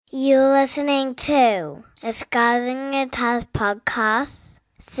You're listening to Disguising Guitars podcast,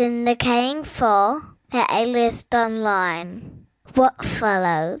 syndicating for the A-List Online. What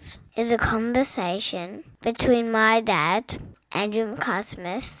follows is a conversation between my dad, Andrew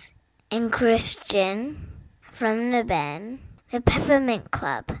McCarthy-Smith, and Christian from the band, the Peppermint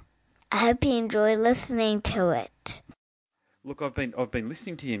Club. I hope you enjoy listening to it. Look, I've been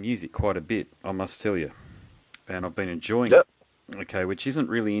listening to your music quite a bit, I must tell you, and I've been enjoying it. Okay, which isn't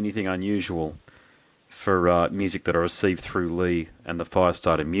really anything unusual for music that I received through Lee and the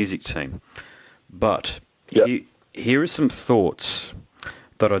Firestarter music team. But here are some thoughts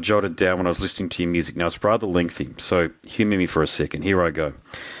that I jotted down when I was listening to your music. Now, it's rather lengthy, so humour me for a second. Here I go.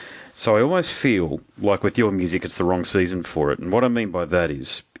 So I always feel like with your music, it's the wrong season for it. And what I mean by that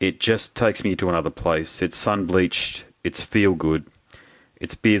is it just takes me to another place. It's sun-bleached, it's feel-good,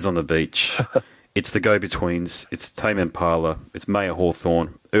 it's beers on the beach. It's the Go-Betweens, it's Tame Impala, it's Mayor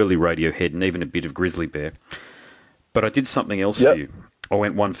Hawthorne, early Radiohead, and even a bit of Grizzly Bear. But I did something else for you. I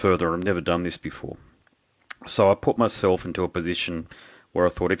went one further. I've never done this before. So I put myself into a position where I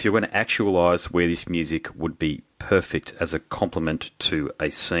thought if you're going to actualise where this music would be perfect as a complement to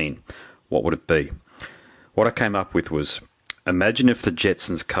a scene, what would it be? What I came up with was, imagine if the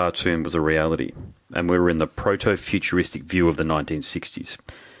Jetsons cartoon was a reality, and we were in the proto-futuristic view of the 1960s.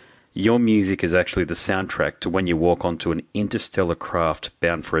 Your music is actually the soundtrack to when you walk onto an interstellar craft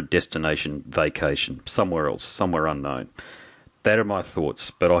bound for a destination vacation, somewhere else, somewhere unknown. That are my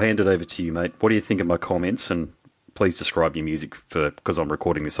thoughts, but I'll hand it over to you, mate. What do you think of my comments? And please describe your music, because I'm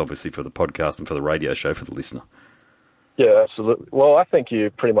recording this obviously for the podcast and for the radio show for the listener. Yeah, absolutely. Well, I think you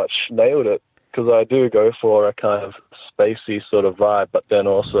pretty much nailed it, because I do go for a kind of spacey sort of vibe, but then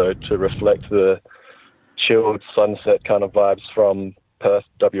also to reflect the chilled sunset kind of vibes from Perth,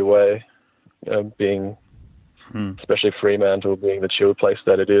 WA, being, especially Fremantle, being the chilled place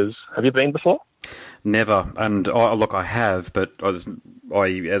that it is. Have you been before? Never. And look, I have, but I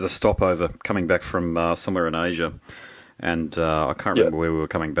as a stopover coming back from somewhere in Asia, and I can't remember where we were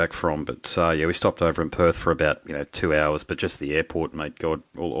coming back from, but we stopped over in Perth for about 2 hours, but just the airport, mate. God,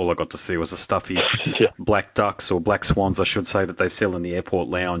 all I got to see was the stuffy black ducks, or black swans, I should say, that they sell in the airport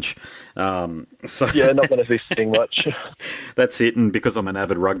lounge. So not going to be seeing much. That's it. And because I'm an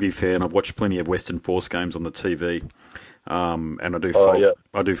avid rugby fan, I've watched plenty of Western Force games on the TV. And I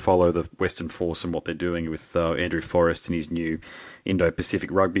do follow the Western Force and what they're doing with Andrew Forrest and his new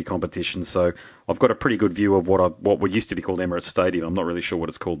Indo-Pacific rugby competition. So I've got a pretty good view of what used to be called Emirates Stadium. I'm not really sure what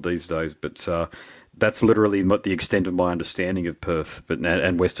it's called these days, but that's literally the extent of my understanding of Perth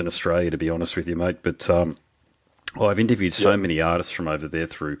and Western Australia, to be honest with you, mate. But I've interviewed so many artists from over there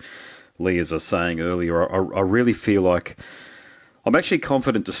through Lee, as I was saying earlier. I really feel like I'm actually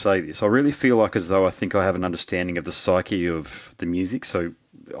confident to say this. I really feel like as though I think I have an understanding of the psyche of the music. So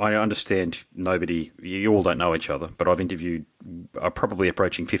I understand you all don't know each other, but I've interviewed probably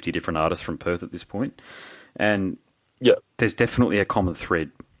approaching 50 different artists from Perth at this point. And there's definitely a common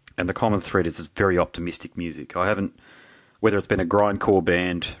thread. And the common thread is this very optimistic music. I haven't, whether it's been a grindcore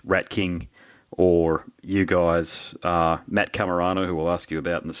band, Rat King, or you guys, Matt Camerano, who we'll ask you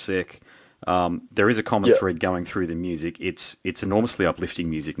about in a sec, there is a common thread going through the music. It's enormously uplifting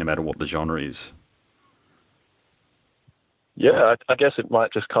music, no matter what the genre is. Yeah, I guess it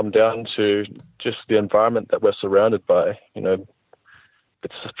might just come down to just the environment that we're surrounded by.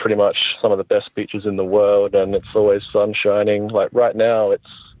 It's pretty much some of the best beaches in the world, and it's always sun shining. Like right now, it's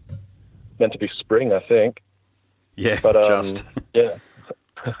meant to be spring, I think. Yeah, but just. Yeah.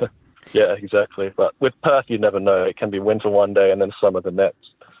 Yeah, exactly. But with Perth, you never know. It can be winter one day and then summer the next.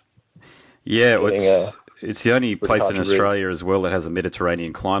 Yeah, it's the only place in Australia as well that has a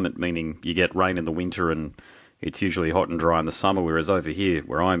Mediterranean climate, meaning you get rain in the winter and it's usually hot and dry in the summer, whereas over here,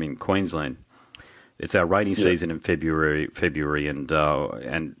 where I'm in Queensland, it's our rainy season in February, and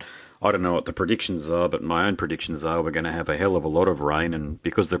I don't know what the predictions are, but my own predictions are we're going to have a hell of a lot of rain, and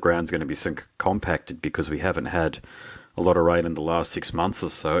because the ground's going to be so compacted because we haven't had a lot of rain in the last 6 months or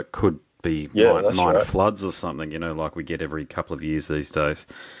so, it could be nine floods or something, like we get every couple of years these days.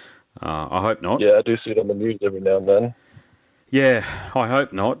 I hope not. Yeah, I do see it on the news every now and then. Yeah, I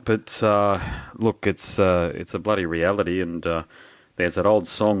hope not. But look, it's a bloody reality, and there's that old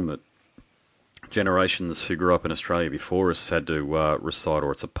song that generations who grew up in Australia before us had to recite,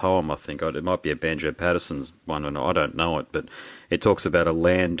 or it's a poem, I think. It might be a Banjo Patterson's one, and I don't know it, but it talks about a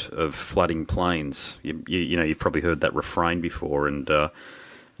land of flooding plains. You've probably heard that refrain before, and I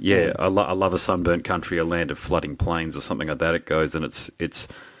love a sunburnt country, a land of flooding plains, or something like that. It goes, and it's.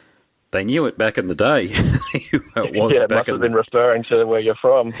 They knew it back in the day. It must have been referring to where you're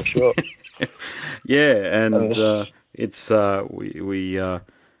from, for sure. Yeah, and it's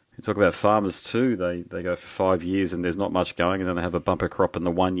You talk about farmers too. They go for 5 years and there's not much going, and then they have a bumper crop in the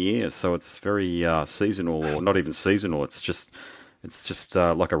 1 year. So it's very seasonal, or not even seasonal. It's just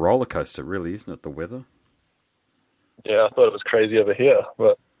like a roller coaster, really, isn't it? The weather. Yeah, I thought it was crazy over here,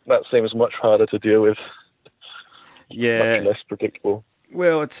 but that seems much harder to deal with. Yeah, much less predictable.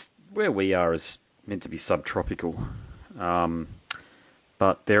 Well, it's where we are is meant to be subtropical,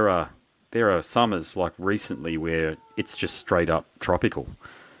 but there are summers like recently where it's just straight up tropical,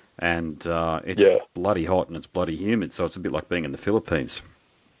 and it's bloody hot and it's bloody humid. So it's a bit like being in the Philippines,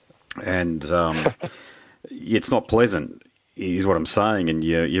 and it's not pleasant, is what I'm saying. And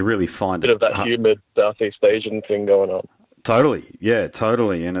you really find bit of that humid Southeast Asian thing going on. Totally, yeah,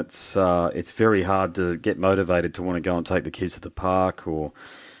 totally, and it's very hard to get motivated to want to go and take the kids to the park or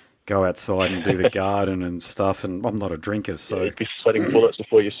go outside and do the garden and stuff. And I'm not a drinker, so you'd be sweating bullets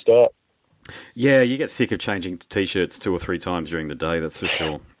before you start. Yeah, you get sick of changing t-shirts 2 or 3 times during the day. That's for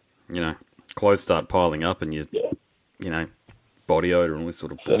sure. Clothes start piling up, and body odor and all this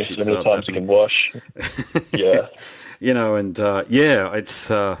sort of bullshit. So many times you can wash. Yeah,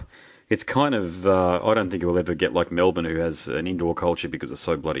 It's kind of, I don't think it will ever get like Melbourne, who has an indoor culture because it's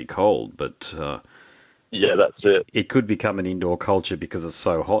so bloody cold, but... yeah, that's it. It could become an indoor culture because it's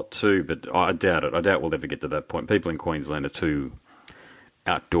so hot too, but I doubt it. I doubt we'll ever get to that point. People in Queensland are too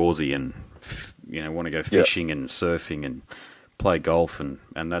outdoorsy and, want to go fishing and surfing and play golf and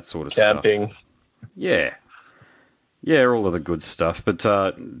that sort of Camping. stuff. Yeah. Yeah, all of the good stuff. But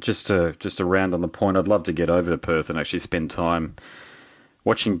just to round on the point, I'd love to get over to Perth and actually spend time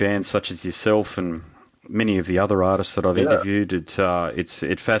watching bands such as yourself and many of the other artists that I've interviewed.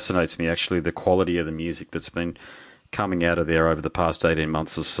 It fascinates me, actually, the quality of the music that's been coming out of there over the past 18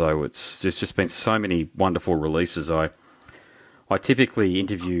 months or so. There's just been so many wonderful releases. I typically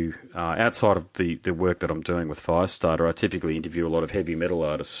interview, outside of the work that I'm doing with Firestarter, I typically interview a lot of heavy metal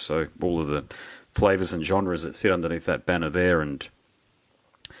artists, so all of the flavours and genres that sit underneath that banner there. And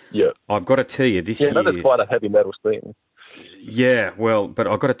I've got to tell you, this year... Yeah, that is quite a heavy metal scene. Yeah, well, but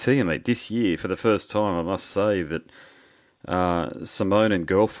I've got to tell you, mate, this year, for the first time, I must say that Simone and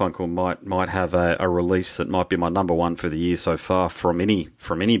Girlfunkel might have a release that might be my number one for the year so far from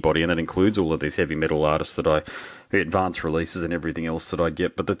anybody, and that includes all of these heavy metal artists advanced releases and everything else that I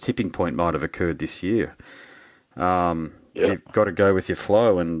get. But the tipping point might have occurred this year. You've got to go with your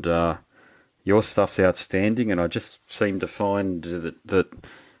flow, and your stuff's outstanding, and I just seem to find that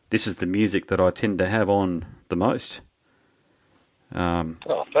this is the music that I tend to have on the most.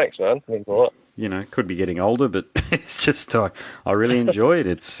 Thanks, man. Means a lot. Could be getting older, but it's just I really enjoy it.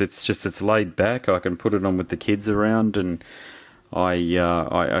 It's laid back. I can put it on with the kids around, and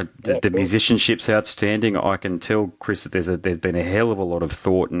the musicianship's outstanding. I can tell, Chris, that there's been a hell of a lot of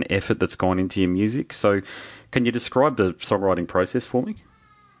thought and effort that's gone into your music. So, can you describe the songwriting process for me?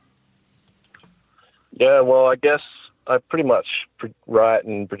 Yeah, well, I guess I pretty much write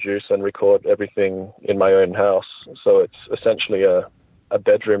and produce and record everything in my own house. So it's essentially a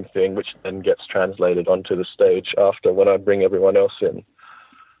bedroom thing, which then gets translated onto the stage after when I bring everyone else in.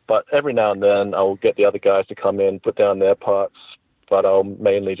 But every now and then I'll get the other guys to come in, put down their parts, but I'll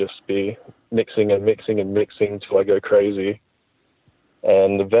mainly just be mixing and mixing and mixing till I go crazy.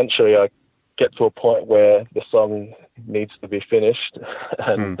 And eventually I get to a point where the song needs to be finished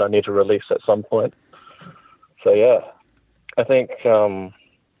and I need to release at some point. So I think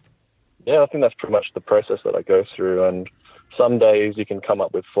that's pretty much the process that I go through. And some days you can come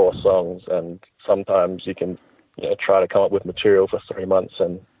up with 4 songs, and sometimes you can try to come up with material for 3 months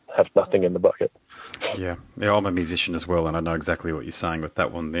and have nothing in the bucket. Yeah, I'm a musician as well, and I know exactly what you're saying with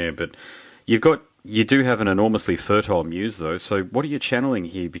that one there. But you do have an enormously fertile muse, though. So what are you channeling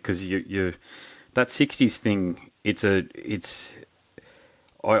here? Because you that 60s thing,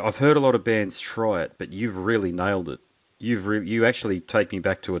 I've heard a lot of bands try it, but you've really nailed it. You actually take me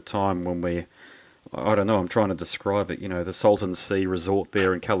back to a time when I don't know, I'm trying to describe it, the Salton Sea Resort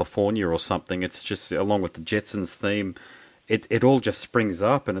there in California or something. It's just, along with the Jetsons theme, it all just springs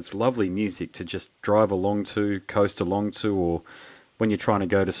up, and it's lovely music to just drive along to, coast along to, or when you're trying to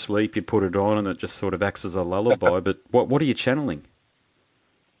go to sleep, you put it on and it just sort of acts as a lullaby. But what are you channeling?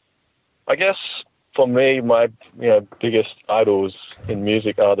 I guess for me, my biggest idols in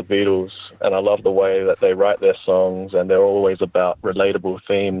music are the Beatles, and I love the way that they write their songs, and they're always about relatable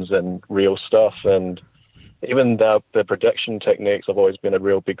themes and real stuff. And even their production techniques I've always been a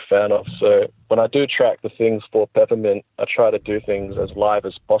real big fan of. So when I do track the things for Peppermint, I try to do things as live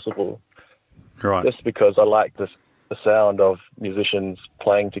as possible. Right. Just because I like the sound of musicians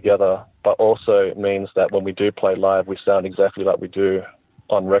playing together, but also it means that when we do play live, we sound exactly like we do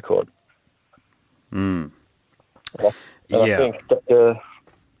on record. Mm. And I think that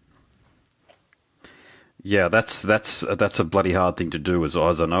Yeah, that's a bloody hard thing to do, as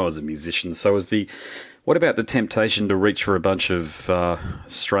I know as a musician. So what about the temptation to reach for a bunch of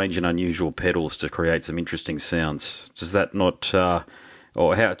strange and unusual pedals to create some interesting sounds? Does that not,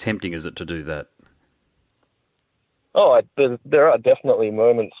 or how tempting is it to do that? Oh, there are definitely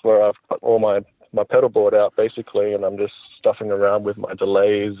moments where I've got all my pedal board out basically, and I'm just stuffing around with my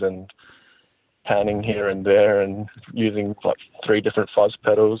delays and panning here and there and using like 3 different fuzz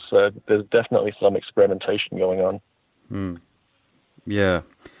pedals. So there's definitely some experimentation going on. Yeah.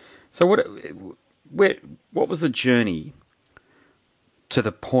 So what was the journey to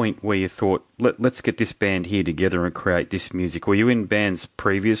the point where you thought, let's get this band here together and create this music? Were you in bands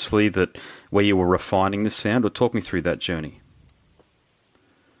previously where you were refining the sound, or talk me through that journey?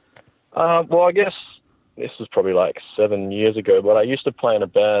 Well, I guess this was probably like 7 years ago, but I used to play in a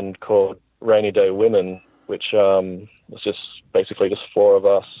band called Rainy Day Women, which was just basically just 4 of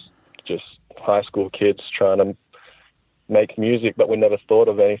us, just high school kids trying to make music, but we never thought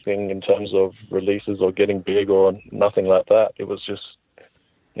of anything in terms of releases or getting big or nothing like that. It was just,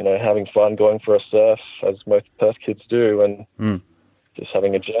 having fun, going for a surf, as most Perth kids do, and just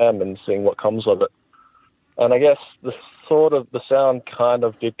having a jam and seeing what comes of it. And I guess the sound kind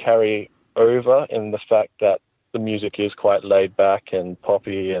of did carry over in the fact that the music is quite laid back and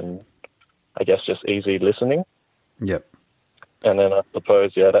poppy and I guess just easy listening. Yep. And then I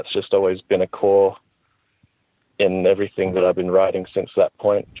suppose, that's just always been a core in everything that I've been writing since that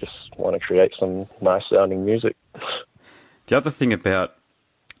point. Just want to create some nice sounding music. The other thing about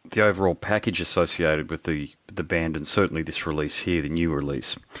the overall package associated with the band, and certainly this release here, the new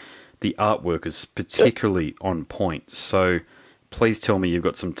release, the artwork is particularly on point. So please tell me you've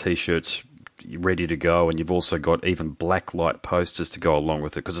got some T-shirts ready to go, and you've also got even black light posters to go along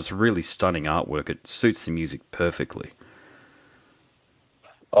with it, because it's really stunning artwork. It suits the music perfectly.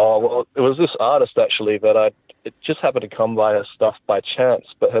 Oh, well, it was this artist actually that it just happened to come by her stuff by chance,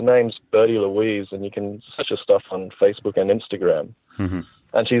 but her name's Birdie Louise, and you can search her stuff on Facebook and Instagram. Mm-hmm.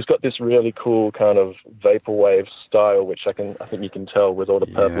 And she's got this really cool kind of vaporwave style, which I think you can tell with all the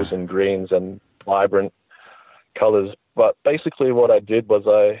purples and greens and vibrant colors. But basically what I did was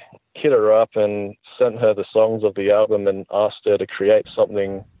I hit her up and sent her the songs of the album and asked her to create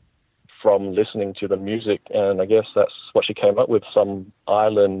something from listening to the music. And I guess that's what she came up with, some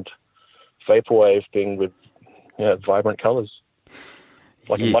island vaporwave thing with vibrant colors.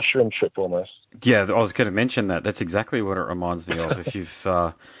 Like a mushroom trip almost. Yeah, I was going to mention that. That's exactly what it reminds me of. If you've,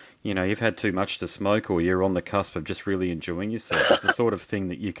 you've had too much to smoke, or you're on the cusp of just really enjoying yourself, it's the sort of thing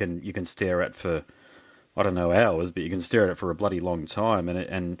that you can stare at for, I don't know, hours, but you can stare at it for a bloody long time.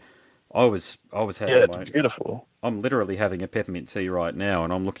 And I was having it's beautiful. I'm literally having a peppermint tea right now,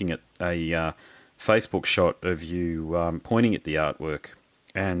 and I'm looking at a Facebook shot of you pointing at the artwork,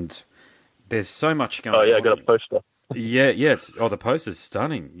 and there's so much going on. Oh yeah, I got a poster. Yeah. The poster's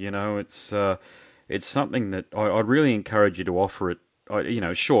stunning. It's something that I'd really encourage you to offer it.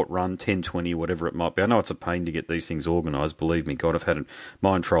 Short run, 10, 20, whatever it might be. I know it's a pain to get these things organised. Believe me, God, I've had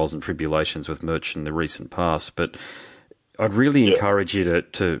mind trials and tribulations with merch in the recent past. But I'd really encourage you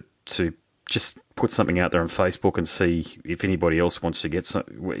to just put something out there on Facebook and see if anybody else wants to get some.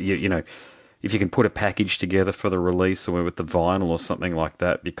 If you can put a package together for the release, or with the vinyl or something like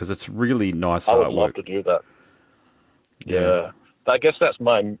that, because it's really nice artwork. I would love to do that. Yeah. I guess that's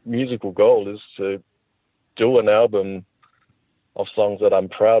my musical goal, is to do an album of songs that I'm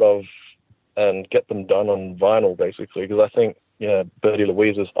proud of and get them done on vinyl, basically, because I think, Birdie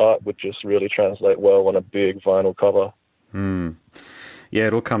Louise's art would just really translate well on a big vinyl cover. Yeah,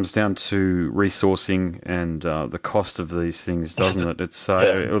 it all comes down to resourcing and the cost of these things, doesn't it? It's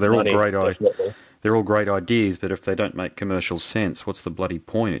they're all great. They're all great ideas, but if they don't make commercial sense, what's the bloody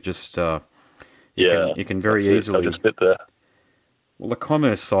point? It just you can very easily. I just bit there. Well, the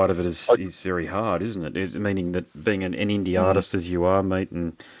commerce side of it is very hard, isn't it? Meaning that being an indie artist as you are, mate,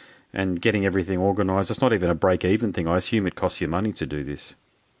 and getting everything organised, it's not even a break-even thing. I assume it costs you money to do this.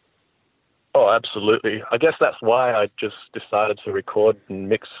 Oh, absolutely. I guess that's why I just decided to record and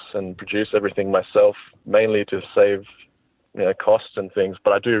mix and produce everything myself, mainly to save, costs and things.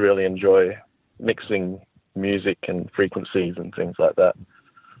 But I do really enjoy mixing music and frequencies and things like that.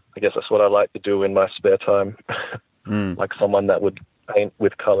 I guess that's what I like to do in my spare time. Like someone that would paint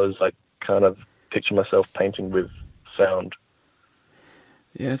with colors, I kind of picture myself painting with sound.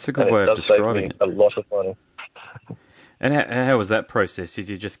 Yeah, it's a good way of describing it. A lot of money. And how was that process? Did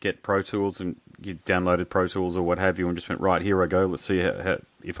you just get Pro Tools and you downloaded Pro Tools or what have you and just went, right, here I go, let's see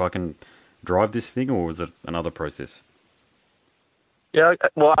if I can drive this thing, or was it another process? Yeah,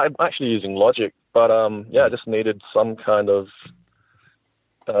 well, I'm actually using Logic, but I just needed some kind of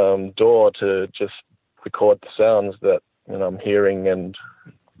DAW to just record the sounds that I'm hearing and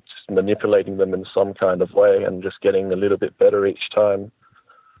just manipulating them in some kind of way and just getting a little bit better each time.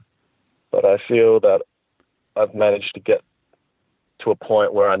 But I feel that I've managed to get to a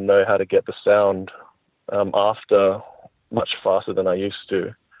point where I know how to get the sound after much faster than I used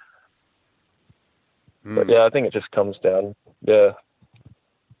to. But yeah, I think it just comes down,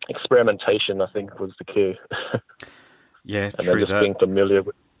 experimentation, I think, was the key. Yeah, and true then just that. being familiar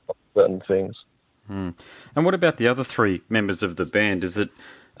with certain things. And what about the other three members of the band? Is it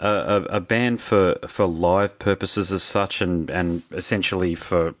a band for live purposes as such and essentially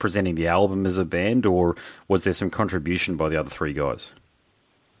for presenting the album as a band, or was there some contribution by the other three guys?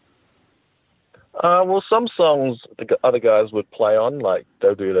 Well, some songs the other guys would play on, like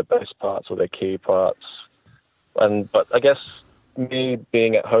they'll do their bass parts or their key parts. But I guess me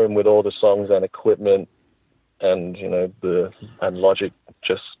being at home with all the songs and equipment and, and Logic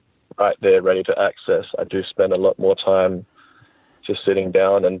just right there ready to access, I do spend a lot more time just sitting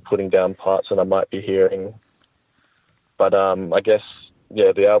down and putting down parts that I might be hearing. But I guess,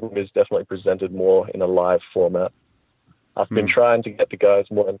 the album is definitely presented more in a live format. I've been trying to get the guys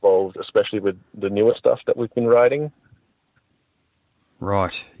more involved, especially with the newer stuff that we've been writing.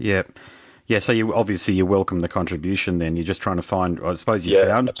 Right, yeah. Yeah, so you welcome the contribution then. You're just trying to find, I suppose you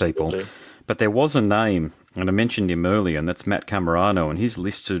found absolutely. people. But there was a name, and I mentioned him earlier, and that's Matt Camerano, and he's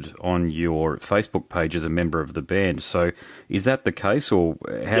listed on your Facebook page as a member of the band. So is that the case, or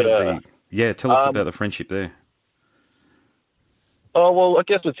how did the... Yeah, tell us about the friendship there. Oh, well, I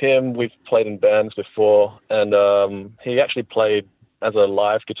guess with him, we've played in bands before, and he actually played as a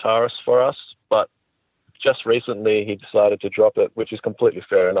live guitarist for us, but just recently he decided to drop it, which is completely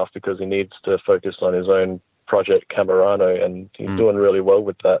fair enough because he needs to focus on his own project, Camerano, and he's doing really well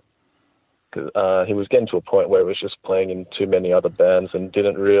with that. He was getting to a point where he was just playing in too many other bands and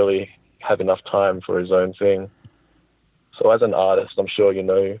didn't really have enough time for his own thing. So as an artist, I'm sure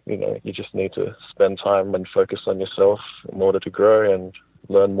you just need to spend time and focus on yourself in order to grow and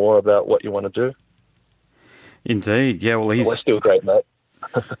learn more about what you want to do. Indeed, yeah. Well, we're still great, mate.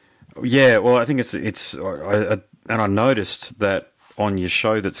 Yeah, well, I think it's and I noticed that on your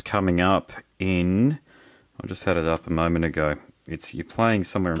show that's coming up in, I just had it up a moment ago. You're playing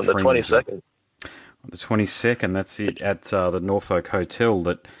somewhere in on the Fremantle. 22nd. On the 22nd, that's it at the Norfolk Hotel.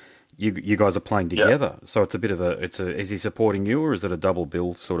 That you guys are playing together. Yeah. So it's a bit of is he supporting you, or is it a double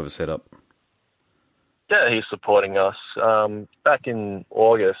bill sort of a setup? Yeah, he's supporting us. Back in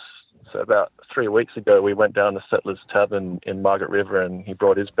August, so about 3 weeks ago, we went down to Settlers Tavern in Margaret River, and he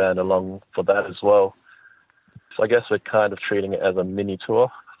brought his band along for that as well. So I guess we're kind of treating it as a mini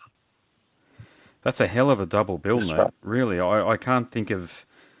tour. That's a hell of a double bill, mate. Right. Really, I can't think of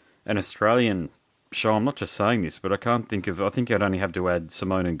an Australian show. I'm not just saying this, but I can't think of... I think I'd only have to add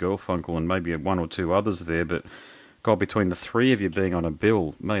Simone and Garfunkel and maybe one or two others there, but God, between the three of you being on a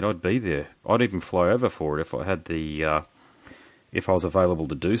bill, mate, I'd be there. I'd even fly over for it if I had the... if I was available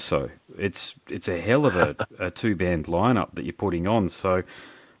to do so. It's a hell of a two-band lineup that you're putting on. So,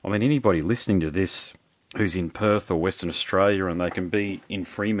 I mean, anybody listening to this who's in Perth or Western Australia and they can be in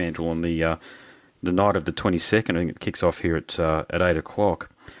Fremantle on the night of the 22nd, I think it kicks off here at 8 o'clock,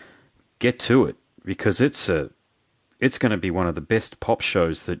 get to it, because it's going to be one of the best pop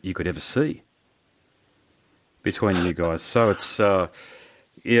shows that you could ever see between you guys. So it's... I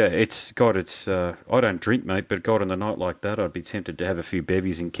don't drink, mate, but God, on a night like that, I'd be tempted to have a few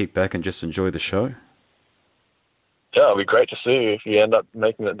bevies and kick back and just enjoy the show. Yeah, it'd be great to see you if you end up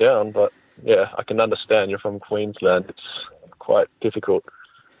making it down, but yeah, I can understand you're from Queensland. It's quite difficult.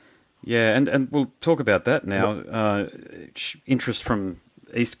 Yeah, and we'll talk about that now. Interest from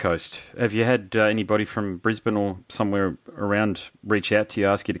East Coast. Have you had anybody from Brisbane or somewhere around reach out to you,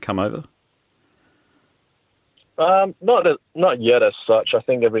 ask you to come over? Not yet as such. I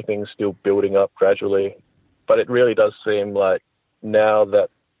think everything's still building up gradually, but it really does seem like now that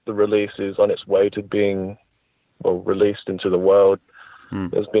the release is on its way to being released into the world,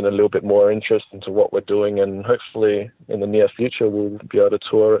 there's been a little bit more interest into what we're doing, and hopefully in the near future we'll be able to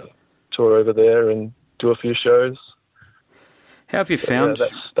tour over there and do a few shows. How have you found? Yeah,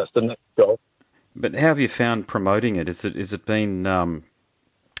 that's the next goal. But how have you found promoting it? Is it been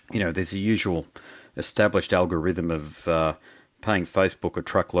there's a usual established algorithm of paying Facebook a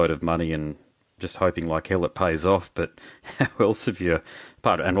truckload of money and just hoping like hell it pays off, but how else have you,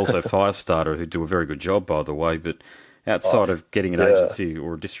 and also Firestarter, who do a very good job, by the way, but outside of getting an agency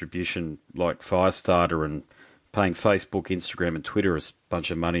or a distribution like Firestarter and paying Facebook, Instagram and Twitter a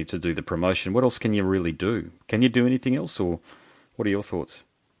bunch of money to do the promotion, what else can you really do? Can you do anything else, or what are your thoughts?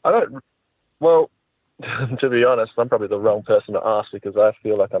 Well, to be honest, I'm probably the wrong person to ask because I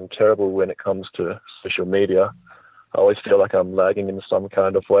feel like I'm terrible when it comes to social media. I always feel like I'm lagging in some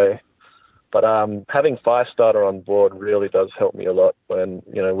kind of way. But having Firestarter on board really does help me a lot when,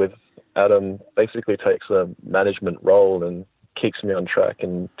 with Adam basically takes a management role and keeps me on track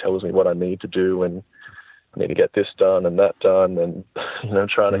and tells me what I need to do and I need to get this done and that done and,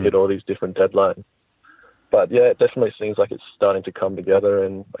 trying to hit all these different deadlines. But yeah, it definitely seems like it's starting to come together,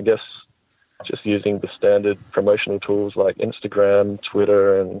 and I guess just using the standard promotional tools like Instagram,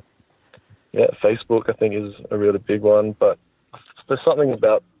 Twitter, and Facebook, I think is a really big one. But there's something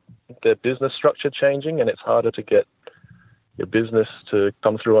about their business structure changing, and it's harder to get your business to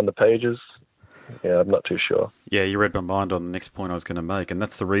come through on the pages. Yeah, I'm not too sure. Yeah, you read my mind on the next point I was going to make, and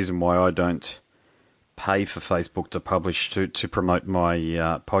that's the reason why I don't pay for Facebook to publish to promote my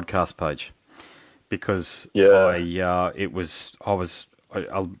podcast page, because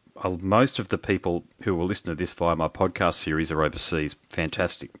most of the people who will listen to this via my podcast series are overseas.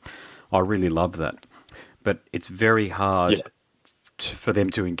 Fantastic. I really love that. But it's very hard for them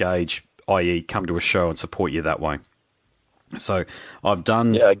to engage, i.e. come to a show and support you that way. So I've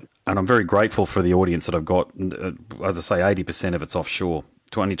done, and I'm very grateful for the audience that I've got. As I say, 80% of it's offshore.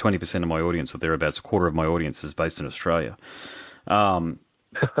 20% of my audience, or thereabouts, a quarter of my audience is based in Australia.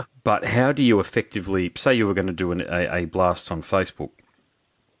 But how do you effectively, say you were going to do a blast on Facebook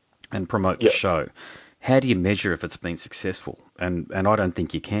and promote the show, how do you measure if it's been successful? And I don't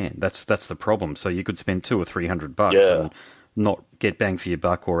think you can. That's the problem. So you could spend $200 or $300 and not get bang for your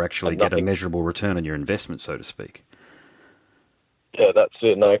buck or actually get a measurable return on your investment, so to speak. Yeah, that's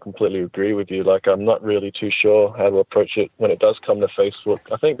it, and I completely agree with you. Like, I'm not really too sure how to approach it when it does come to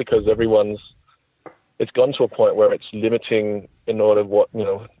Facebook. I think because it's gone to a point where it's limiting in order what,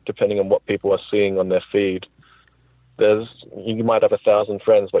 depending on what people are seeing on their feed. You might have 1,000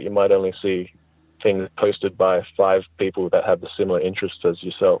 friends, but you might only see things posted by 5 people that have the similar interests as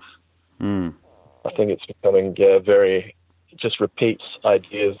yourself. I think it's becoming it just repeats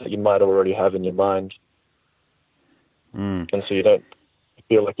ideas that you might already have in your mind. And so you don't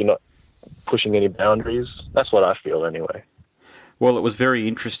feel like you're not pushing any boundaries. That's what I feel anyway. Well, it was very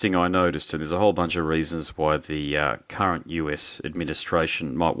interesting, I noticed, and there's a whole bunch of reasons why the current US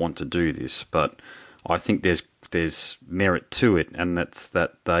administration might want to do this, but I think there's merit to it, and that's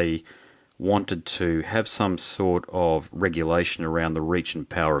that they wanted to have some sort of regulation around the reach and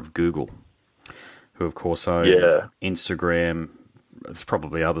power of Google, who of course own Instagram. There's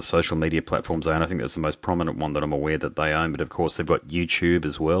probably other social media platforms they own. I think that's the most prominent one that I'm aware that they own. But of course, they've got YouTube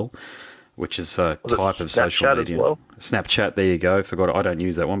as well, which is a type of social media. As well? Snapchat, there you go. I don't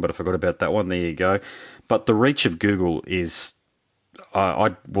use that one, but I forgot about that one. There you go. But the reach of Google is,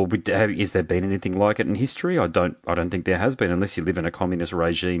 is there been anything like it in history? I don't think there has been, unless you live in a communist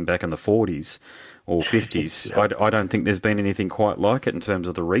regime back in the 40s or 50s. I don't think there's been anything quite like it in terms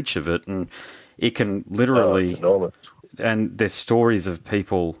of the reach of it, and it can literally. Enormous. And there's stories of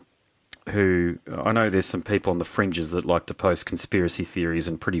people who, I know there's some people on the fringes that like to post conspiracy theories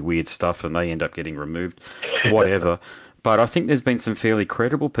and pretty weird stuff, and they end up getting removed, whatever. But I think there's been some fairly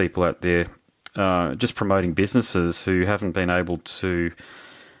credible people out there just promoting businesses who haven't been able to,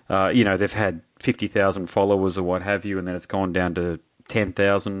 they've had 50,000 followers or what have you, and then it's gone down to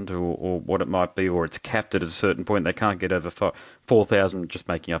 10,000 or what it might be, or it's capped at a certain point. They can't get over 4,000, just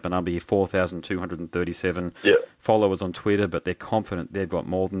making up a number here, 4,237 followers on Twitter, but they're confident they've got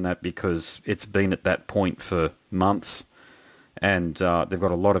more than that because it's been at that point for months, and they've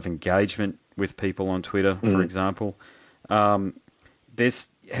got a lot of engagement with people on Twitter, for example. How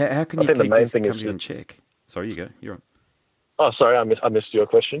can you keep these companies in check? Sorry, you go. You're on. Oh, sorry, I missed your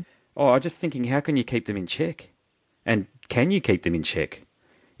question. Oh, I'm just thinking, how can you keep them in check? And can you keep them in check?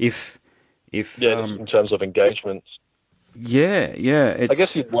 In terms of engagement. I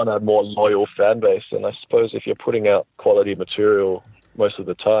guess you'd want a more loyal fan base, and I suppose if you're putting out quality material most of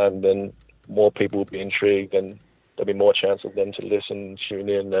the time, then more people will be intrigued, and there'll be more chance of them to listen, tune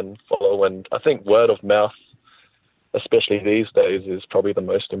in, and follow. And I think word of mouth, especially these days, is probably the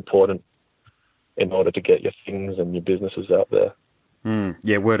most important in order to get your things and your businesses out there.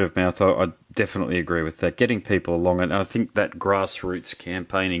 Yeah, word of mouth, I definitely agree with that. Getting people along, and I think that grassroots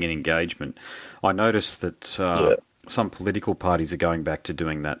campaigning and engagement. I noticed that some political parties are going back to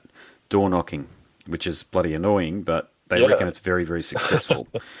doing that door knocking, which is bloody annoying, but they reckon it's very, very successful.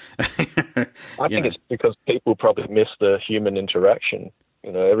 I think it's because people probably miss the human interaction.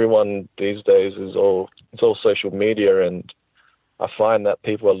 Everyone these days it's all social media, and I find that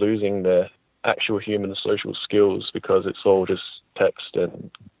people are losing their actual human social skills because it's all just text and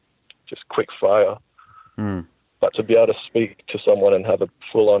just quick fire. But to be able to speak to someone and have a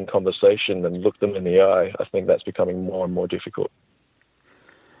full-on conversation and look them in the eye, I think that's becoming more and more difficult.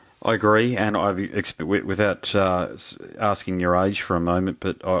 I agree, and without asking your age for a moment,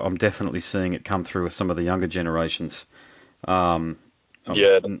 but I'm definitely seeing it come through with some of the younger generations. Not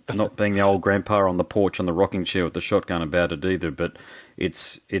being the old grandpa on the porch on the rocking chair with the shotgun about it either, but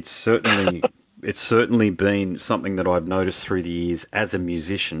it's certainly been something that I've noticed through the years as a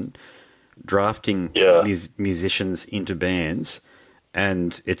musician, drafting musicians into bands.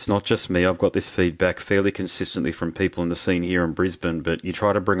 And it's not just me. I've got this feedback fairly consistently from people in the scene here in Brisbane, but you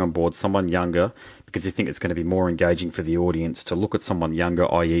try to bring on board someone younger because you think it's going to be more engaging for the audience to look at someone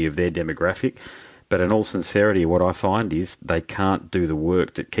younger, i.e. of their demographic. But in all sincerity, what I find is they can't do the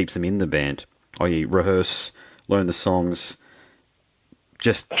work that keeps them in the band, i.e. rehearse, learn the songs,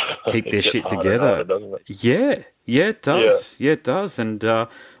 just keep their shit together. Yeah, it does. Yeah, it does. And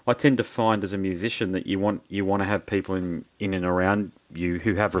I tend to find as a musician that you want to have people in and around you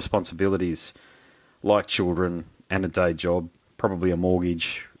who have responsibilities like children and a day job, probably a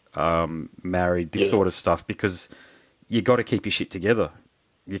mortgage, married, this sort of stuff, because you got to keep your shit together.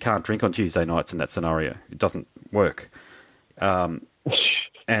 You can't drink on Tuesday nights in that scenario. It doesn't work. And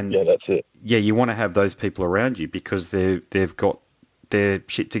that's it. Yeah, you want to have those people around you because they've got their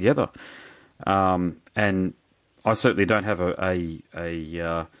shit together. And I certainly don't have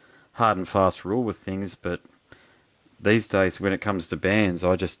a hard and fast rule with things, but these days when it comes to bands,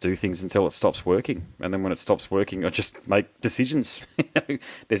 I just do things until it stops working, and then when it stops working, I just make decisions.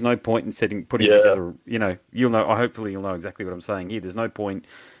 There's no point in putting together. You'll know. Hopefully, you'll know exactly what I'm saying here. There's no point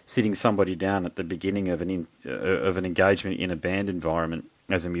sitting somebody down at the beginning of an engagement in a band environment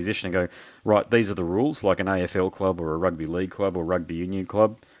as a musician and go, right, these are the rules, like an AFL club or a rugby league club or rugby union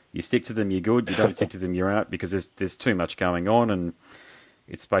club. You stick to them, you're good. You don't stick to them, you're out, because there's too much going on, and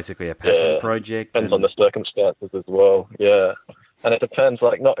it's basically a passion project. Depends on the circumstances as well, yeah. And it depends,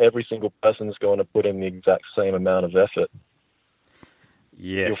 like, not every single person's going to put in the exact same amount of effort.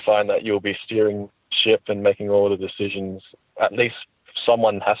 Yes. You'll find that you'll be steering ship and making all the decisions. At least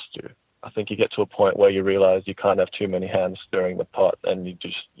someone has to. I think you get to a point where you realize you can't have too many hands stirring the pot, and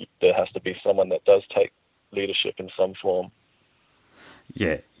there has to be someone that does take leadership in some form.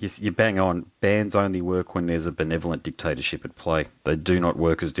 Yeah, you bang on. Bands only work when there's a benevolent dictatorship at play. They do not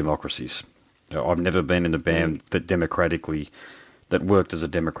work as democracies. I've never been in a band that worked as a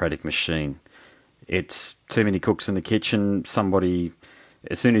democratic machine. It's too many cooks in the kitchen. Somebody,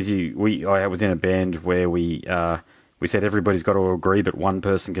 as soon as I was in a band where we said everybody's got to agree, but one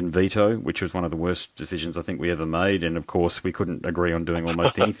person can veto, which was one of the worst decisions I think we ever made. And of course, we couldn't agree on doing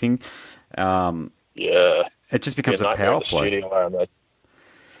almost anything. It just becomes a power play.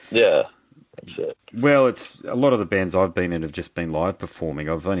 Yeah, that's it. Well, it's a lot of the bands I've been in have just been live performing.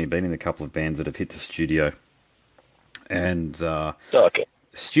 I've only been in a couple of bands that have hit the studio. And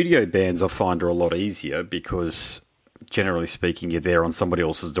studio bands I find are a lot easier because, generally speaking, you're there on somebody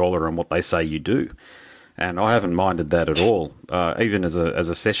else's dollar and what they say you do. And I haven't minded that at all. Even as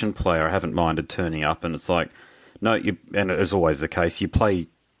a session player, I haven't minded turning up, and it's like, no, and it's always the case, you play,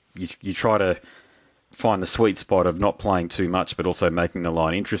 you try to find the sweet spot of not playing too much, but also making the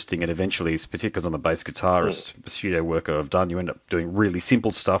line interesting. And eventually, particularly because I'm a bass guitarist, the studio work I've done, you end up doing really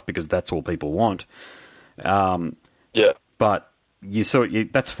simple stuff because that's all people want. But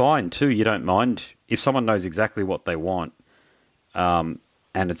that's fine too. You don't mind if someone knows exactly what they want, and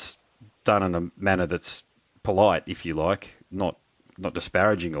it's done in a manner that's polite, if you like, not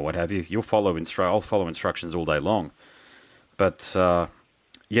disparaging or what have you. I'll follow instructions all day long. But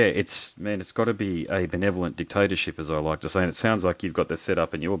it's got to be a benevolent dictatorship, as I like to say, and it sounds like you've got that set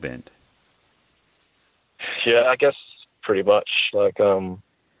up in your band. Yeah, I guess pretty much. Like, when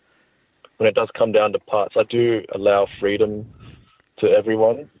it does come down to parts, I do allow freedom to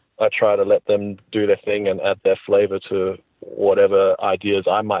everyone. I try to let them do their thing and add their flavor to whatever ideas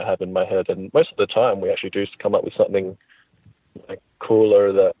I might have in my head. And most of the time, we actually do come up with something like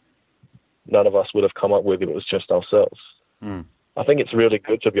cooler that none of us would have come up with if it was just ourselves. Mm. I think it's really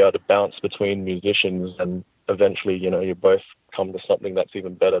good to be able to bounce between musicians, and eventually, you both come to something that's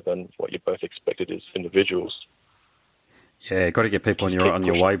even better than what you both expected as individuals. Yeah, got to get people on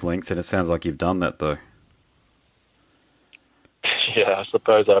your wavelength, and it sounds like you've done that, though. Yeah, I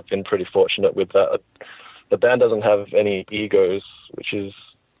suppose I've been pretty fortunate with that. The band doesn't have any egos, which is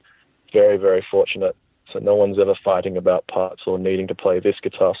very, very fortunate. So no one's ever fighting about parts or needing to play this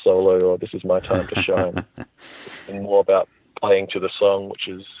guitar solo or this is my time to shine. And more about playing to the song, which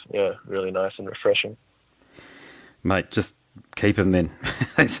is really nice and refreshing. Mate, just keep them then.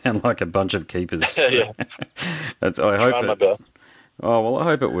 They sound like a bunch of keepers. Yeah. I Oh, well, I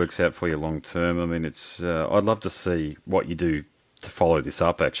hope it works out for you long term. I mean, it's I'd love to see what you do to follow this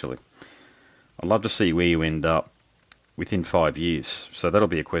up, actually. I'd love to see where you end up within 5 years. So that'll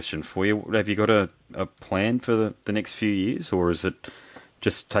be a question for you. Have you got a plan for the next few years, or is it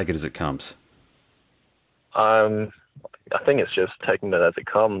just take it as it comes? I think it's just taking it as it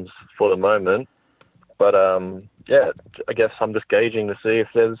comes for the moment. But yeah, I guess I'm just gauging to see if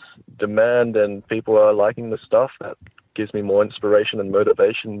there's demand and people are liking the stuff. That gives me more inspiration and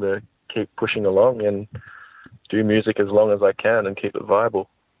motivation to keep pushing along and do music as long as I can and keep it viable.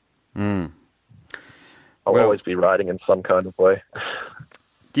 Mm. I'll always be writing in some kind of way.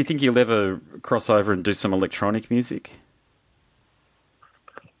 Do you think you'll ever cross over and do some electronic music?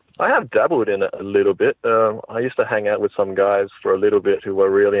 I have dabbled in it a little bit. I used to hang out with some guys for a little bit who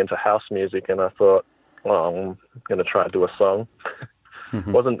were really into house music, and I thought, well, I'm going to try and do a song.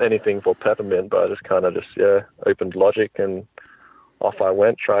 Wasn't anything for Peppermint, but I just kind of opened Logic and off I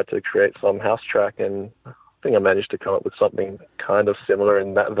went, tried to create some house track, and I think I managed to come up with something kind of similar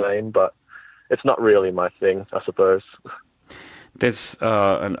in that vein, but it's not really my thing, I suppose. There's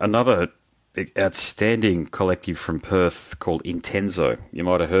another outstanding collective from Perth called Intenzo. You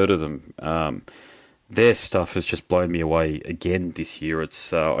might have heard of them. Their stuff has just blown me away again this year.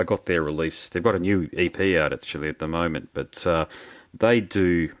 It's I got their release. They've got a new EP out actually at the moment, but they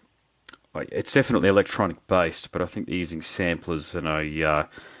do. It's definitely electronic based, but I think they're using samplers and a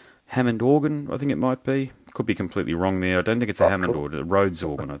Hammond organ. I think it might be. Could be completely wrong there. I don't think it's a Hammond organ. A Rhodes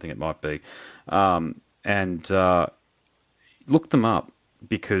organ. I think it might be. And look them up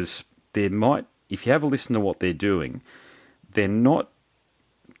because there might. If you have a listen to what they're doing, they're not.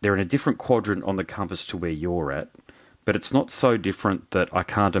 They're in a different quadrant on the compass to where you're at, but it's not so different that I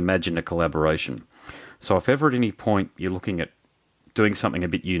can't imagine a collaboration. So if ever at any point you're looking at doing something a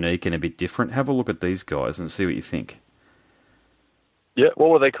bit unique and a bit different, have a look at these guys and see what you think. Yeah,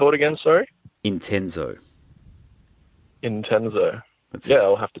 what were they called again, sorry? Intenzo. Intenzo.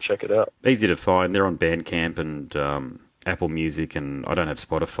 I'll have to check it out. Easy to find. They're on Bandcamp and Apple Music, and I don't have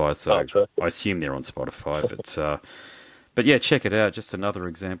Spotify, so I assume they're on Spotify, but yeah, check it out. Just another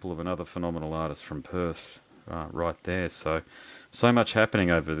example of another phenomenal artist from Perth, right there. So much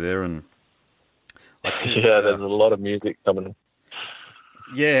happening over there, and I think, there's a lot of music coming.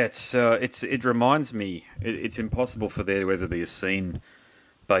 Yeah, it reminds me. It's impossible for there to ever be a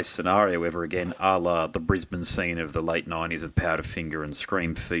scene-based scenario ever again, a la the Brisbane scene of the late '90s of Powderfinger and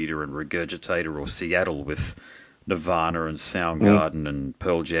Scream Feeder and Regurgitator, or Seattle with Nirvana and Soundgarden and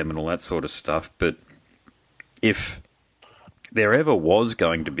Pearl Jam and all that sort of stuff. But if there ever was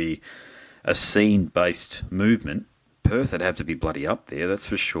going to be a scene-based movement, Perth would have to be bloody up there, that's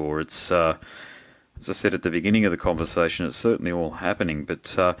for sure. It's, as I said at the beginning of the conversation, it's certainly all happening.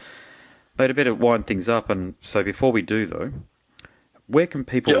 But mate, I better wind things up. And so before we do, though, where can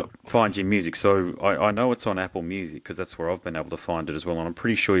people find your music? So I know it's on Apple Music because that's where I've been able to find it as well. And I'm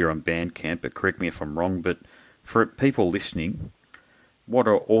pretty sure you're on Bandcamp, but correct me if I'm wrong. But for people listening, what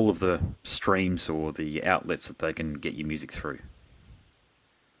are all of the streams or the outlets that they can get your music through?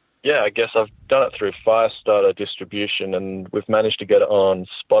 Yeah, I guess I've done it through Firestarter distribution, and we've managed to get it on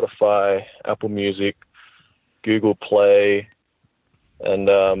Spotify, Apple Music, Google Play, and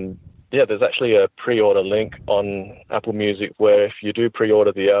there's actually a pre-order link on Apple Music where if you do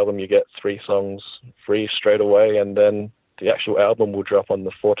pre-order the album, you get 3 songs free straight away, and then the actual album will drop on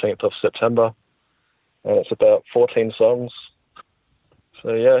the 14th of September, and it's about 14 songs.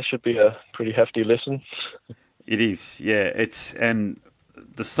 So yeah, it should be a pretty hefty listen. It is, yeah. And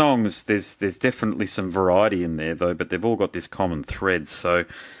the songs, there's definitely some variety in there, though, but they've all got this common thread. So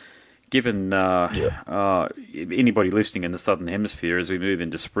given anybody listening in the Southern Hemisphere, as we move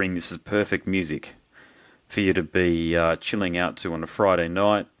into spring, this is perfect music for you to be chilling out to on a Friday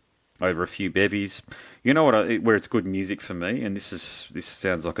night over a few bevies. You know where it's good music for me, and this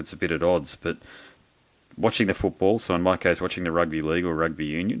sounds like it's a bit at odds, but watching the football, so in my case, watching the rugby league or rugby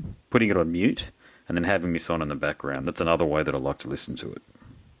union, putting it on mute, and then having this on in the background. That's another way that I like to listen to it.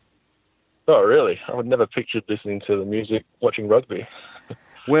 Oh, really? I would never pictured listening to the music watching rugby.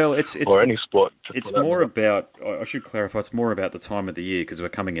 Well, it's or any sport. It's more about, I should clarify, it's more about the time of the year because we're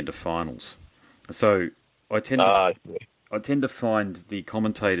coming into finals. So I tend to find the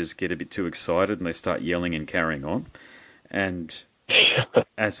commentators get a bit too excited and they start yelling and carrying on. And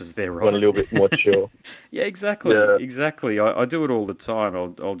as is their right. Want a little bit more chill. Yeah, exactly. Yeah. Exactly. I do it all the time.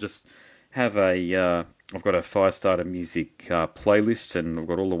 I'll just have I've got a Firestarter music playlist, and I've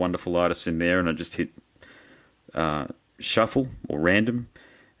got all the wonderful artists in there, and I just hit shuffle or random,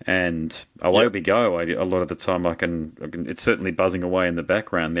 And away we go. A lot of the time I can, it's certainly buzzing away in the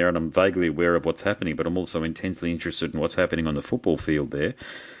background there, and I'm vaguely aware of what's happening, but I'm also intensely interested in what's happening on the football field there.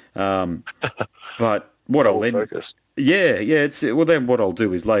 But what I'll then... Focused. Well, then what I'll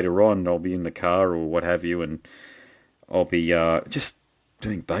do is later on I'll be in the car or what have you, and I'll be just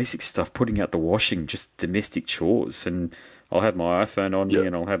doing basic stuff, putting out the washing, just domestic chores, and I'll have my iPhone on me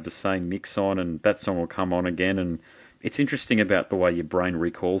and I'll have the same mix on, and that song will come on again, and it's interesting about the way your brain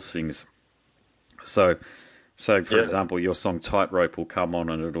recalls things. So for example, your song Tightrope will come on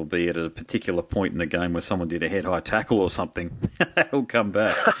and it'll be at a particular point in the game where someone did a head-high tackle or something. That'll come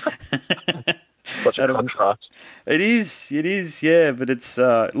back. Such a contrast. It is, yeah. But it's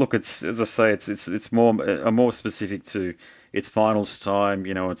look, it's, as I say, it's more specific to its finals time.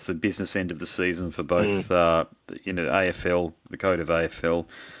 You know, it's the business end of the season for both. AFL, the code of AFL,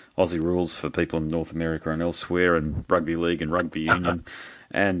 Aussie rules for people in North America and elsewhere, and rugby league and rugby union.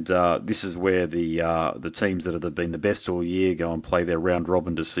 And this is where the teams that have been the best all year go and play their round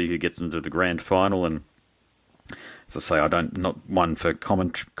robin to see who gets into the grand final. And as I say, not one for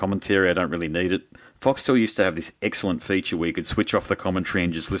commentary. I don't really need it. Foxtel used to have this excellent feature where you could switch off the commentary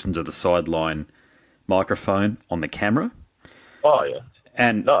and just listen to the sideline microphone on the camera. Oh, yeah.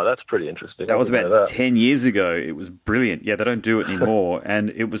 And no, that's pretty interesting. That was about 10 years ago. It was brilliant. Yeah, they don't do it anymore. And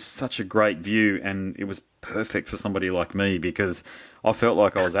it was such a great view, and it was perfect for somebody like me because I felt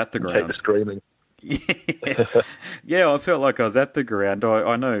like I was at the ground. Take the screaming. Yeah, I felt like I was at the ground.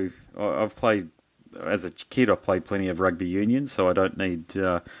 I know I've played, as a kid, I played plenty of rugby union, so I don't need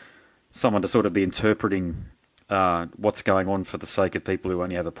someone to sort of be interpreting what's going on for the sake of people who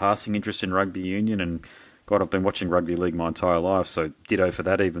only have a passing interest in rugby union. And God, I've been watching rugby league my entire life, so ditto for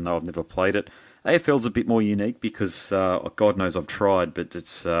that, even though I've never played it. AFL's a bit more unique because God knows I've tried, but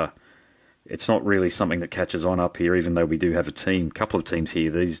it's not really something that catches on up here, even though we do have a couple of teams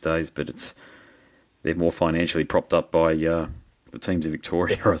here these days, but they're more financially propped up by the teams of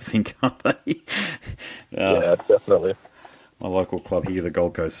Victoria, I think, aren't they? Yeah, definitely. My local club here, the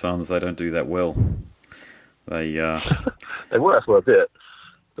Gold Coast Suns, they don't do that well. They were for a bit.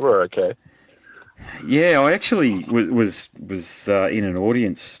 They were okay. Yeah, I actually was in an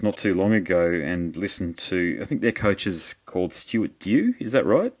audience not too long ago and listened to, I think their coach is called Stuart Dew, is that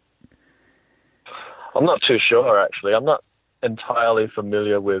right? I'm not too sure, actually. I'm not entirely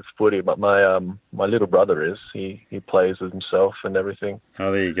familiar with footy, but my little brother is. He plays with himself and everything.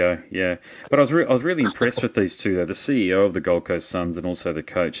 Oh, there you go. Yeah, but I was really impressed with these two though. The CEO of the Gold Coast Suns and also the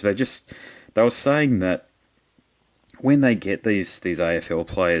coach. They were saying that when they get these AFL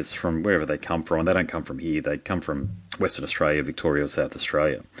players from wherever they come from, they don't come from here. They come from Western Australia, Victoria, or South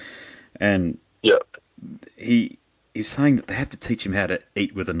Australia, and he's saying that they have to teach him how to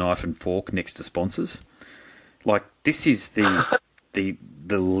eat with a knife and fork next to sponsors. Like, this is the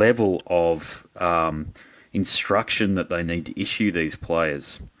level of instruction that they need to issue these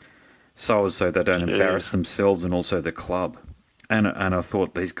players, so they don't embarrass themselves and also the club. And I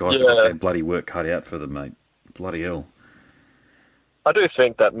thought these guys have got their bloody work cut out for them, mate. Bloody hell. I do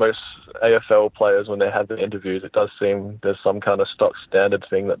think that most AFL players, when they have the interviews, it does seem there's some kind of stock standard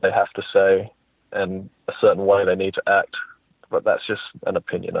thing that they have to say and a certain way they need to act. But that's just an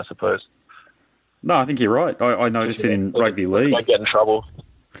opinion, I suppose. No, I think you're right. I noticed it in rugby league. I get in trouble.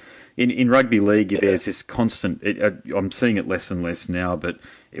 In rugby league, there's this constant... I'm seeing it less and less now, but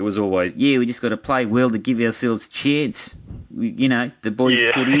it was always, we just got to play well to give ourselves a chance. The boys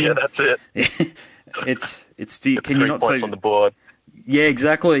put in. Yeah, that's it. Can you not say... 3 points on the board. Yeah,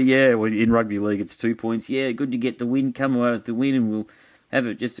 exactly, yeah. Well, in rugby league, it's 2 points. Yeah, good to get the win, come away with the win, and we'll have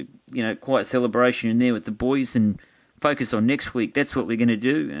a quiet celebration in there with the boys and focus on next week. That's what we're going to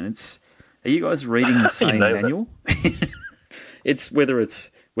do. And are you guys reading the same manual? It's whether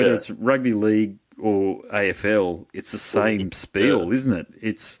it's rugby league or AFL, it's the same spiel, isn't it?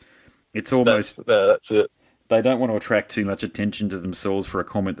 It's almost that's it. They don't want to attract too much attention to themselves for a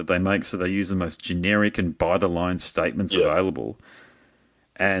comment that they make, so they use the most generic and by-the-line statements available.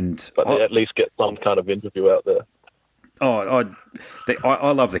 But they at least get some kind of interview out there.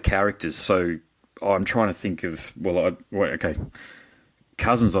 I love the characters, so I'm trying to think of...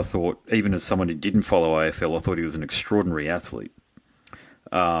 Cousins, I thought, even as someone who didn't follow AFL, I thought he was an extraordinary athlete.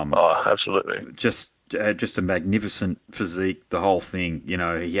 Absolutely. Just a magnificent physique, the whole thing.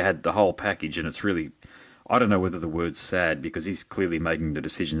 He had the whole package, and it's really... I don't know whether the word's sad, because he's clearly making the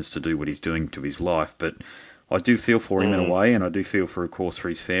decisions to do what he's doing to his life, but I do feel for him in a way, and I do feel, of course, for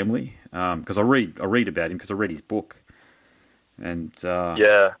his family, because I read about him because I read his book, and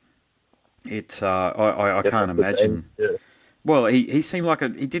I can't imagine. Well, he seemed like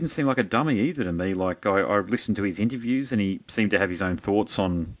he didn't seem like a dummy either to me. Like I listened to his interviews, and he seemed to have his own thoughts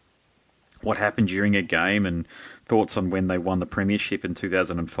on what happened during a game and thoughts on when they won the premiership in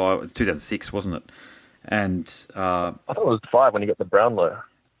 2005, 2006, wasn't it? And I thought it was 5 when he got the Brownlow.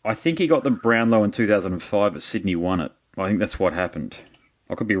 I think he got the Brownlow in 2005, but Sydney won it. I think that's what happened.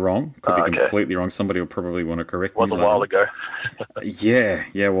 I could be wrong. Could be completely wrong. Somebody will probably want to correct me. It was a while ago.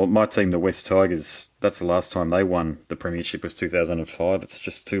 Yeah. Well, my team, the West Tigers, that's the last time they won the premiership was 2005. It's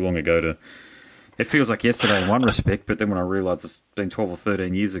just too long ago to... It feels like yesterday in one respect, but then when I realise it's been 12 or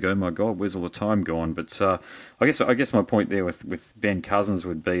 13 years ago, my God, where's all the time gone? But I guess my point there with Ben Cousins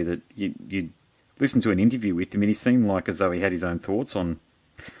would be that you listen to an interview with him and he seemed like as though he had his own thoughts on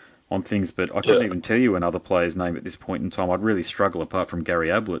things, but I couldn't even tell you another player's name at this point in time. I'd really struggle apart from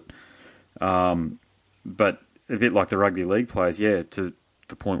Gary Ablett. But a bit like the rugby league players, to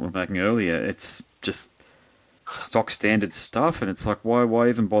the point we were making earlier, it's just stock standard stuff, and it's like, why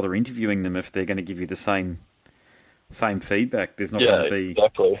even bother interviewing them if they're going to give you the same feedback? There's not going to be...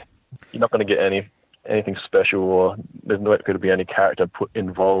 exactly. You're not going to get anything special, or there's not going to be any character put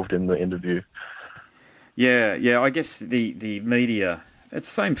involved in the interview. Yeah. I guess the media... It's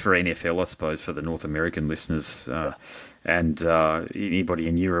the same for NFL, I suppose, for the North American listeners and anybody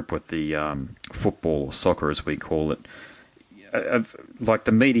in Europe with the football or soccer, as we call it. Like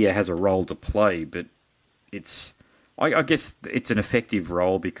the media has a role to play, but I guess it's an effective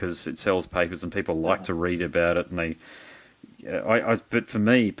role because it sells papers and people like to read about it. And but for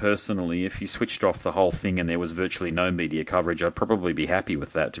me personally, if you switched off the whole thing and there was virtually no media coverage, I'd probably be happy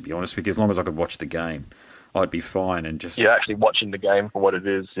with that. To be honest with you, as long as I could watch the game, I'd be fine. And just actually watching the game for what it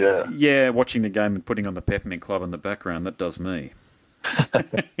is. Yeah, watching the game and putting on the Peppermint Club in the background, that does me.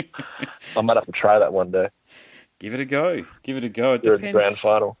 I might have to try that one day. Give it a go. It depends. The grand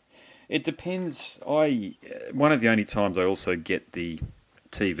final. It depends. One of the only times I also get the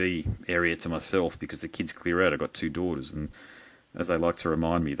TV area to myself because the kids clear out. I've got 2 daughters, and as they like to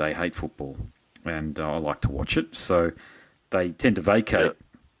remind me, they hate football, and I like to watch it, so they tend to vacate. Yep.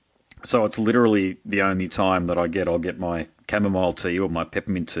 So it's literally the only time that I'll get my chamomile tea or my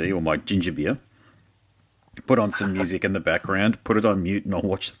peppermint tea or my ginger beer, put on some music in the background, put it on mute, and I'll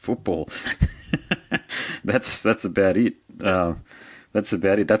watch the football. That's about it. That's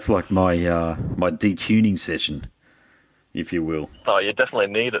about it. That's like my detuning session, if you will. Oh, you definitely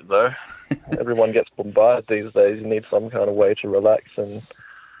need it, though. Everyone gets bombarded these days. You need some kind of way to relax and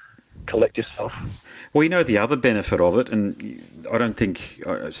collect yourself. Well, you know the other benefit of it, and I don't think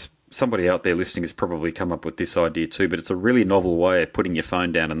somebody out there listening has probably come up with this idea too, but it's a really novel way of putting your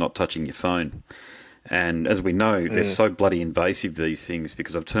phone down and not touching your phone. And as we know, they're so bloody invasive, these things,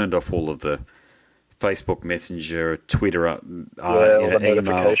 because I've turned off all of the Facebook Messenger, Twitter,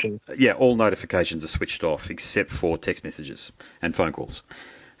 email. Yeah, all notifications are switched off except for text messages and phone calls.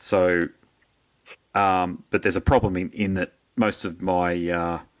 So, but there's a problem in that most of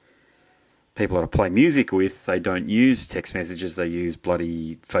my people that I play music with, they don't use text messages; they use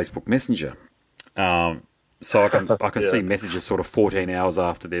bloody Facebook Messenger. So I can see messages sort of 14 hours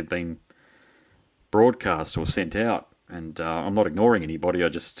after they've been broadcast or sent out, and I'm not ignoring anybody.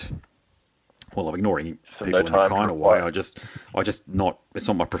 I'm ignoring people in a kind of way. It's not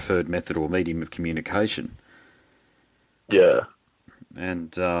my preferred method or medium of communication. Yeah.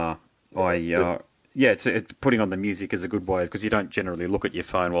 And it's putting on the music is a good way, because you don't generally look at your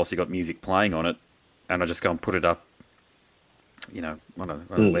phone whilst you've got music playing on it, and I just go and put it up, on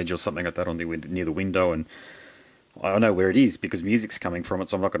a ledge or something like that near the window, and I know where it is because music's coming from it,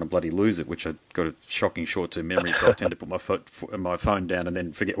 so I'm not going to bloody lose it, which I've got a shocking short-term memory, so I tend to put my phone down and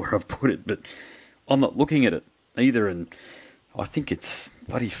then forget where I've put it. But I'm not looking at it either, and I think it's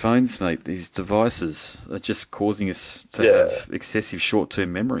bloody phones, mate. These devices are just causing us to have excessive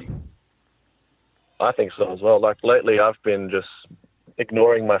short-term memory. I think so as well. Like lately, I've been just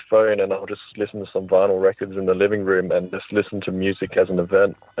ignoring my phone, and I'll just listen to some vinyl records in the living room and just listen to music as an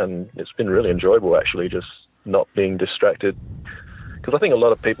event, and it's been really enjoyable, actually, just not being distracted, because I think a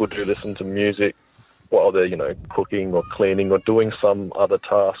lot of people do listen to music while they're cooking or cleaning or doing some other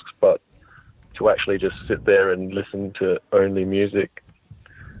tasks, but to actually just sit there and listen to only music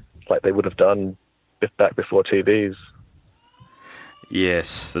like they would have done back before TVs.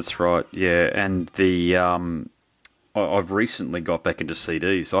 Yes, that's right. Yeah, and I've recently got back into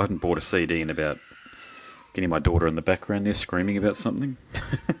CDs. I hadn't bought a CD in about... Getting my daughter in the background there screaming about something.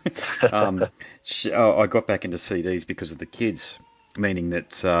 I got back into CDs because of the kids, meaning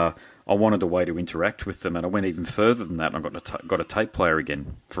that I wanted a way to interact with them, and I went even further than that, and I got a tape player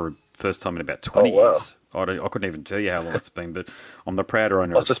again for the first time in about 20 years. I couldn't even tell you how long it's been, but I'm the prouder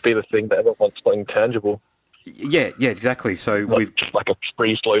owner. Must just be the thing that everyone's playing tangible. Yeah, exactly. So Not we've... just like a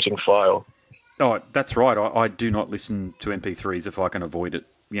free floating file. Oh, that's right. I do not listen to MP3s if I can avoid it.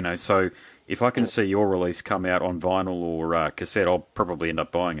 So if I can see your release come out on vinyl or cassette, I'll probably end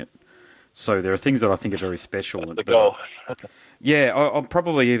up buying it. So there are things that I think are very special. That's the goal. Yeah, I'll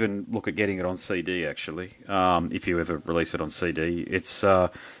probably even look at getting it on CD, actually, if you ever release it on CD. I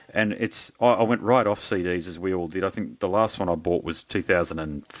went right off CDs, as we all did. I think the last one I bought was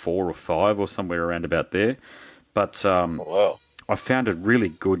 2004 or 5 or somewhere around about there. But Wow. I found a really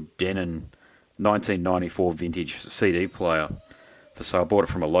good Denon 1994 vintage CD player. So I bought it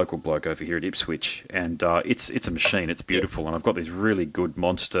from a local bloke over here at Ipswich, and it's a machine. It's beautiful, and I've got these really good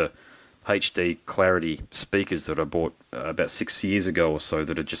monster HD clarity speakers that I bought about 6 years ago or so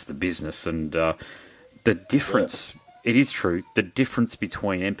that are just the business. And the difference, it is true, the difference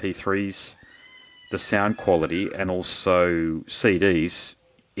between MP3s, the sound quality, and also CDs,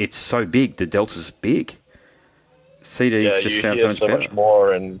 it's so big. The delta's big. CDs just sound so much better. Much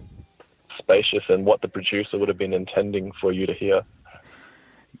more and spacious and what the producer would have been intending for you to hear.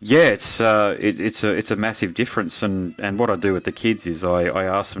 Yeah, it's a massive difference, and what I do with the kids is I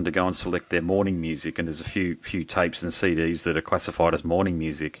ask them to go and select their morning music, and there's a few tapes and CDs that are classified as morning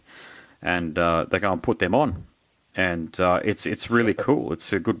music, and they go and put them on, and it's really cool.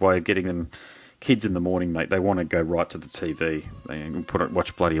 It's a good way of getting them. Kids in the morning, mate, they want to go right to the TV. They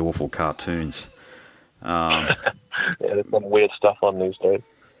watch bloody awful cartoons. Yeah, there's some weird stuff on these days.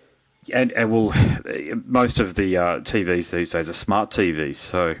 And most of the TVs these days are smart TVs,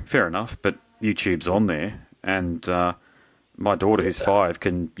 so fair enough. But YouTube's on there, and my daughter, who's 5,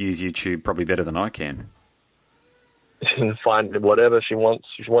 can use YouTube probably better than I can. She can find whatever she wants.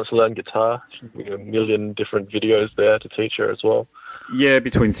 If she wants to learn guitar, there's a million different videos there to teach her as well. Yeah,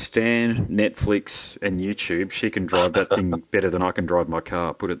 between Stan, Netflix, and YouTube, she can drive that thing better than I can drive my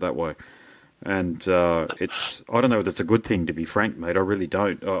car, put it that way. And I don't know if that's a good thing, to be frank, mate. I really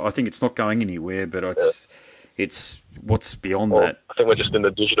don't. I think it's not going anywhere, but it's what's beyond that. I think we're just in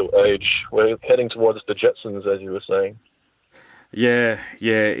the digital age. We're heading towards the Jetsons, as you were saying. Yeah.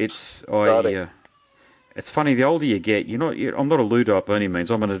 It's funny. The older you get, I'm not a Luddite by any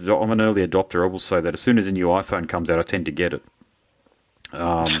means. I'm an early adopter. I will say that. As soon as a new iPhone comes out, I tend to get it.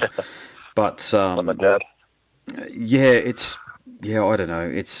 But like my dad. I don't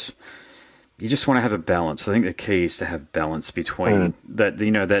know. You just want to have a balance. I think the key is to have balance between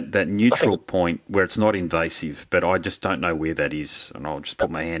that neutral point where it's not invasive, but I just don't know where that is, and I'll just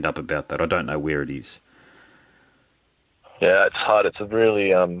put my hand up about that. I don't know where it is. Yeah, it's hard. It's a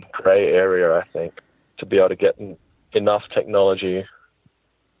really grey area, I think, to be able to get enough technology,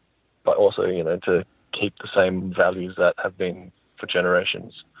 but also, to keep the same values that have been for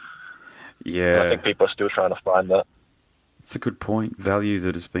generations. Yeah. And I think people are still trying to find that. It's a good point. Value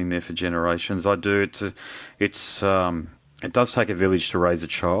that has been there for generations. I do. It does take a village to raise a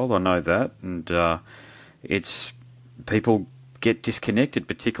child. I know that, and people get disconnected,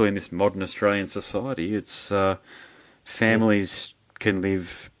 particularly in this modern Australian society. It's families can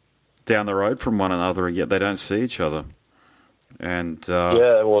live down the road from one another, and yet they don't see each other. And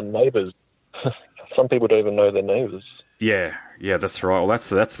neighbours. Some people don't even know their neighbours. Yeah, that's right. Well,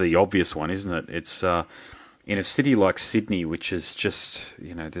 that's the obvious one, isn't it? It's in a city like Sydney, which is just,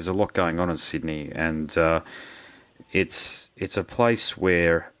 there's a lot going on in Sydney, and it's a place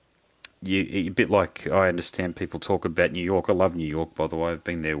where a bit like I understand people talk about New York. I love New York, by the way. I've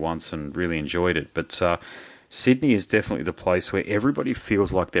been there once and really enjoyed it. But Sydney is definitely the place where everybody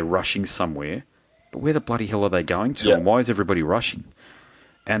feels like they're rushing somewhere. But where the bloody hell are they going to? Yeah. And why is everybody rushing?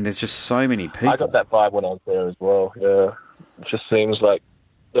 And there's just so many people. I got that vibe when I was there as well, yeah. It just seems like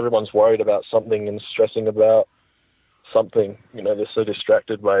everyone's worried about something and stressing about something. They're so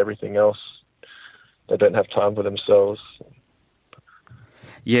distracted by everything else. They don't have time for themselves.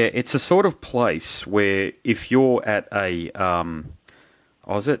 Yeah, it's a sort of place where if you're at a... I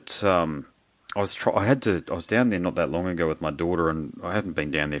was down there not that long ago with my daughter, and I haven't been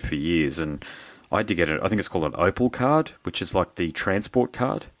down there for years, and I had to get I think it's called an Opal card, which is like the transport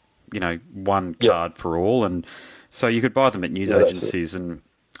card, one card for all. And so you could buy them at news agencies. And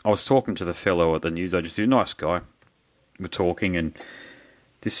I was talking to the fellow at the news agency, nice guy. We're talking, and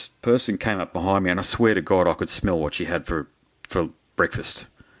this person came up behind me, and I swear to God I could smell what she had for breakfast,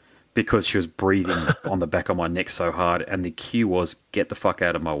 because she was breathing on the back of my neck so hard. And the cue was, get the fuck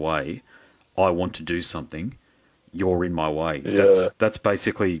out of my way. I want to do something. You're in my way. Yeah. That's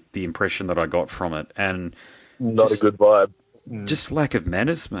basically the impression that I got from it. And not a good vibe. Just lack of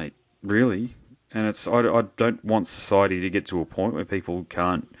manners, mate, really. And I don't want society to get to a point where people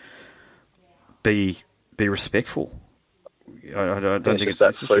can't be respectful. I don't think it's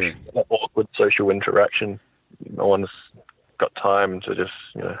necessary. That awkward social interaction. no one's got time to just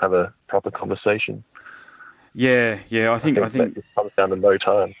have a proper conversation. Yeah, I think that just comes down to no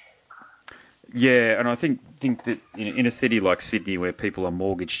time. Yeah, and I think that in a city like Sydney, where people are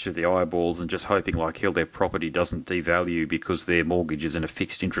mortgaged to the eyeballs and just hoping like hell their property doesn't devalue because their mortgage is in a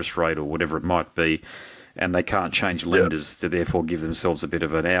fixed interest rate or whatever it might be, and they can't change lenders to therefore give themselves a bit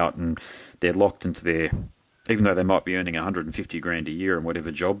of an out, and they're locked into their, even though they might be earning 150 grand a year and whatever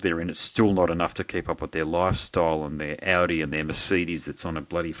job they're in, it's still not enough to keep up with their lifestyle and their Audi and their Mercedes that's on a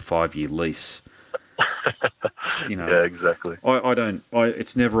bloody 5-year lease. Yeah, exactly.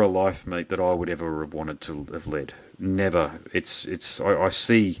 It's never a life, mate, that I would ever have wanted to have led. Never. I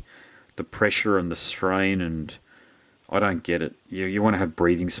see the pressure and the strain, and I don't get it. You want to have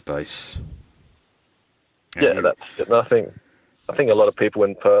breathing space. That's it. I think a lot of people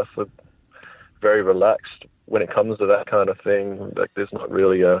in Perth are very relaxed when it comes to that kind of thing. Like, there's not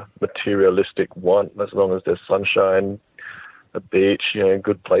really a materialistic want. As long as there's sunshine, a beach, a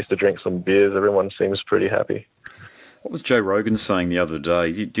good place to drink some beers, everyone seems pretty happy. What was Joe Rogan saying the other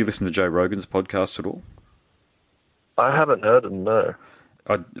day? Do you listen to Joe Rogan's podcast at all? I haven't heard him, no.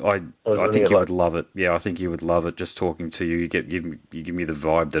 I think you would love it. Yeah, I think you would love it. Just talking to you, you give me the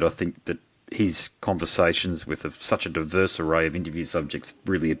vibe that I think that his conversations with such a diverse array of interview subjects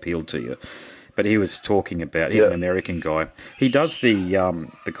really appealed to you. But he was talking about, he's an American guy. He does the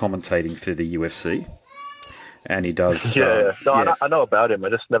commentating for the UFC. And he does. I know about him. I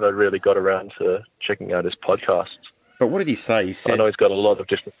just never really got around to checking out his podcasts. But what did he say? He said, I know he's got a lot of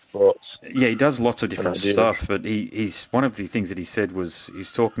different thoughts. Yeah, he does lots of different stuff. But he's one of the things that he said was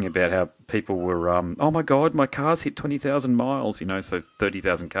he's talking about how people were, oh my God, my car's hit 20,000 miles. So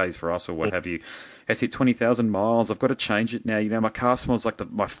 30,000 k's for us or what have you. It's hit 20,000 miles. I've got to change it now. My car smells like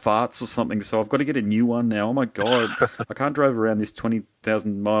my farts or something. So I've got to get a new one now. Oh my God, I can't drive around this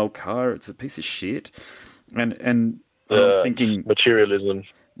 20,000 mile car. It's a piece of shit. And I'm thinking materialism.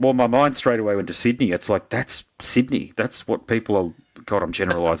 Well, my mind straight away went to Sydney. It's like, that's Sydney. That's what people are. God, I'm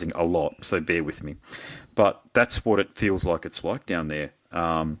generalising a lot, so bear with me. But that's what it feels like it's like down there.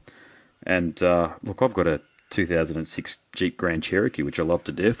 Look, I've got a 2006 Jeep Grand Cherokee, which I love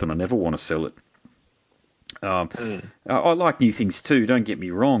to death, and I never want to sell it. I like new things too. Don't get me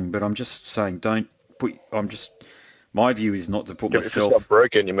wrong, but I'm just saying, my view is not to put myself... If it's not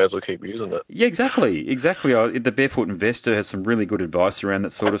broken, you may as well keep using it. Yeah, exactly. The Barefoot Investor has some really good advice around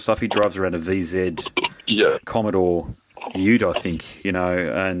that sort of stuff. He drives around a VZ Commodore Ute, I think,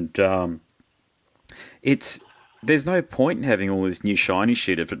 and there's no point in having all this new shiny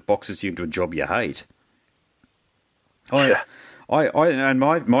shit if it boxes you into a job you hate. And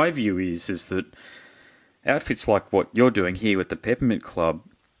my view is that outfits like what you're doing here with the Peppermint Club,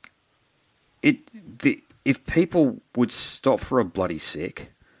 if people would stop for a bloody sec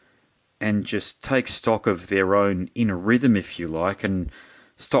and just take stock of their own inner rhythm, if you like, and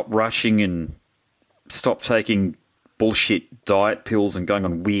stop rushing and stop taking bullshit diet pills and going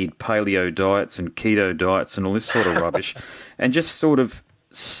on weird paleo diets and keto diets and all this sort of rubbish, and just sort of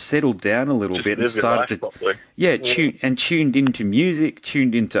settled down a little bit and started to tuned into music,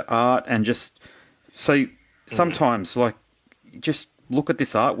 tuned into art, and just so sometimes just look at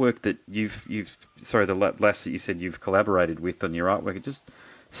this artwork that the lass that you said you've collaborated with on your artwork. Just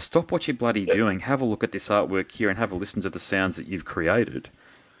stop what you're bloody doing. Have a look at this artwork here and have a listen to the sounds that you've created.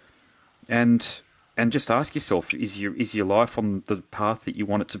 And just ask yourself, is your life on the path that you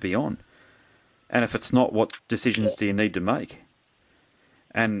want it to be on? And if it's not, what decisions do you need to make?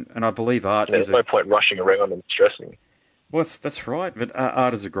 And I believe art is... There's no point rushing around and stressing. Well, that's right. But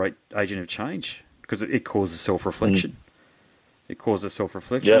art is a great agent of change because it causes self-reflection. It causes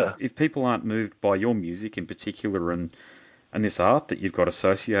self-reflection. Yeah. If people aren't moved by your music in particular and this art that you've got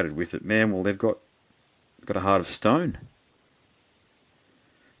associated with it, man, well, they've got a heart of stone.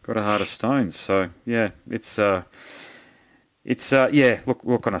 Got a heart of stone. So, yeah, look,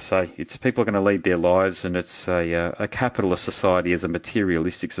 what can I say? It's people are going to lead their lives, and it's a capitalist society as a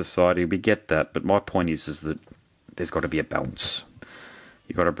materialistic society. We get that, but my point is that there's got to be a balance.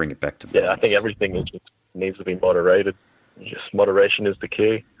 You've got to bring it back to balance. Yeah, I think everything needs to be moderated. Just moderation is the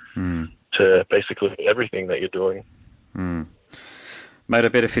key to basically everything that you're doing. Mate, I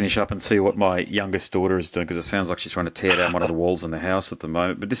better finish up and see what my youngest daughter is doing, because it sounds like she's trying to tear down one of the walls in the house at the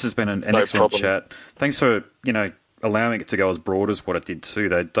moment. But this has been an excellent chat. Thanks for, allowing it to go as broad as what it did too.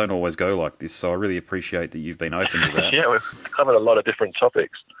 They don't always go like this, so I really appreciate that you've been open to that. Yeah, we've covered a lot of different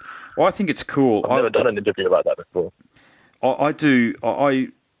topics. Well, I think it's cool. I've never done an interview like that before. I do.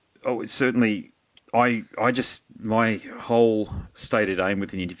 Certainly... my whole stated aim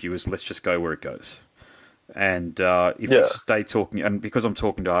with an interview is let's just go where it goes. And if you stay talking, and because I'm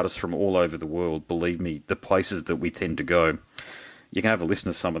talking to artists from all over the world, believe me, the places that we tend to go, you can have a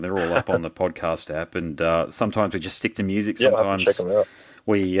listen to some, and they're all up on the podcast app. And sometimes we just stick to music. Sometimes check them out.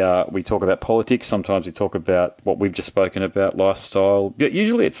 we talk about politics. Sometimes we talk about what we've just spoken about, lifestyle. But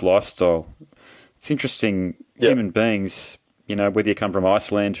usually it's lifestyle. It's interesting. Human beings, whether you come from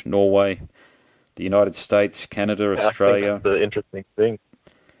Iceland, Norway, the United States, Canada, Australia. I think that's the interesting thing,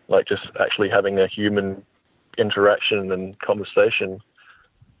 like just actually having a human interaction and conversation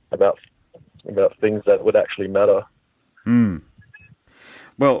about things that would actually matter.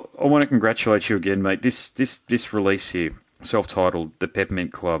 Well, I want to congratulate you again, mate. This release here, self-titled The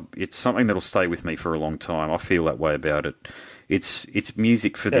Peppermint Club, it's something that'll stay with me for a long time. I feel that way about it. It's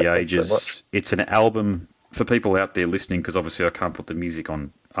music for the ages. So much. It's an album for people out there listening, because obviously I can't put the music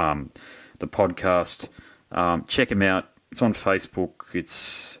on the podcast. Check them out. It's on Facebook.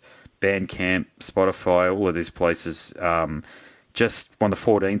 It's Bandcamp, Spotify, all of these places. Just on the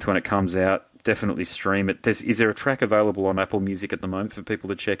 14th when it comes out, definitely stream it. Is there a track available on Apple Music at the moment for people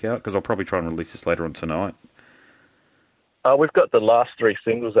to check out? Because I'll probably try and release this later on tonight. We've got the last 3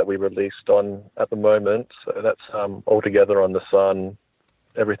 singles that we released on at the moment. So that's All Together on the Sun,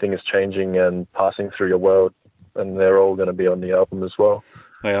 Everything is Changing, and Passing Through Your World. And they're all going to be on the album as well.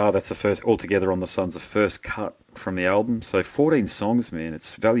 They are. That's the first. All Together on the Sun's the first cut from the album. So 14 songs, man.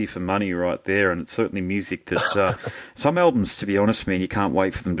 It's value for money right there, and it's certainly music that some albums, to be honest, man, you can't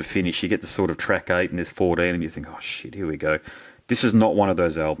wait for them to finish. You get to sort of track 8 and there's 14, and you think, oh shit, here we go. This is not one of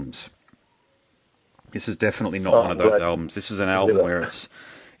those albums. This is definitely not one of those albums. This is an album where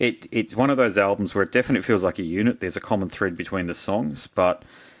it's one of those albums where it definitely feels like a unit. There's a common thread between the songs, but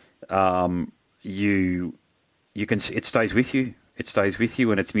you can. It stays with you. It stays with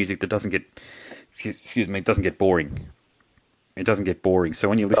you, and it's music that doesn't get, it doesn't get boring. It doesn't get boring. So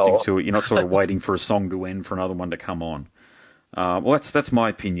when you're listening to it, you're not sort of waiting for a song to end for another one to come on. Well, that's my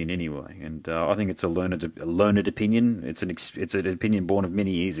opinion anyway, and I think it's a learned opinion. It's an opinion born of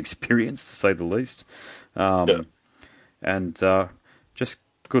many years' experience, to say the least. And just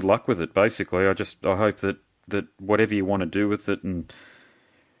good luck with it. Basically, I hope that whatever you want to do with it and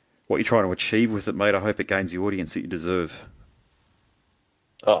what you're trying to achieve with it, mate, I hope it gains the audience that you deserve.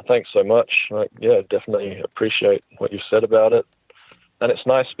 Oh, thanks so much. Definitely appreciate what you've said about it. And it's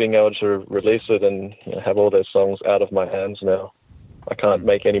nice being able to release it and have all those songs out of my hands now. I can't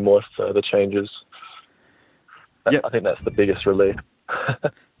make any more further changes. I think that's the biggest relief.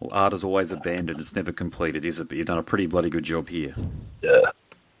 Well, art is always abandoned. It's never completed, is it? But you've done a pretty bloody good job here. Yeah.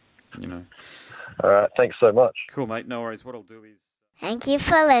 All right. Thanks so much. Cool, mate. No worries. What I'll do is... Thank you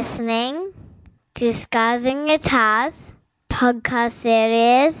for listening to Scars and Guitars podcast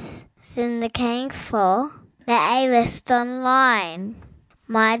series, syndicating for the A-List Online.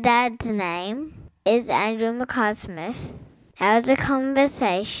 My dad's name is Andrew McCosmith. That was a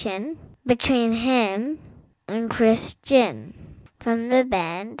conversation between him and Christian from the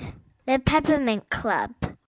band The Peppermint Club.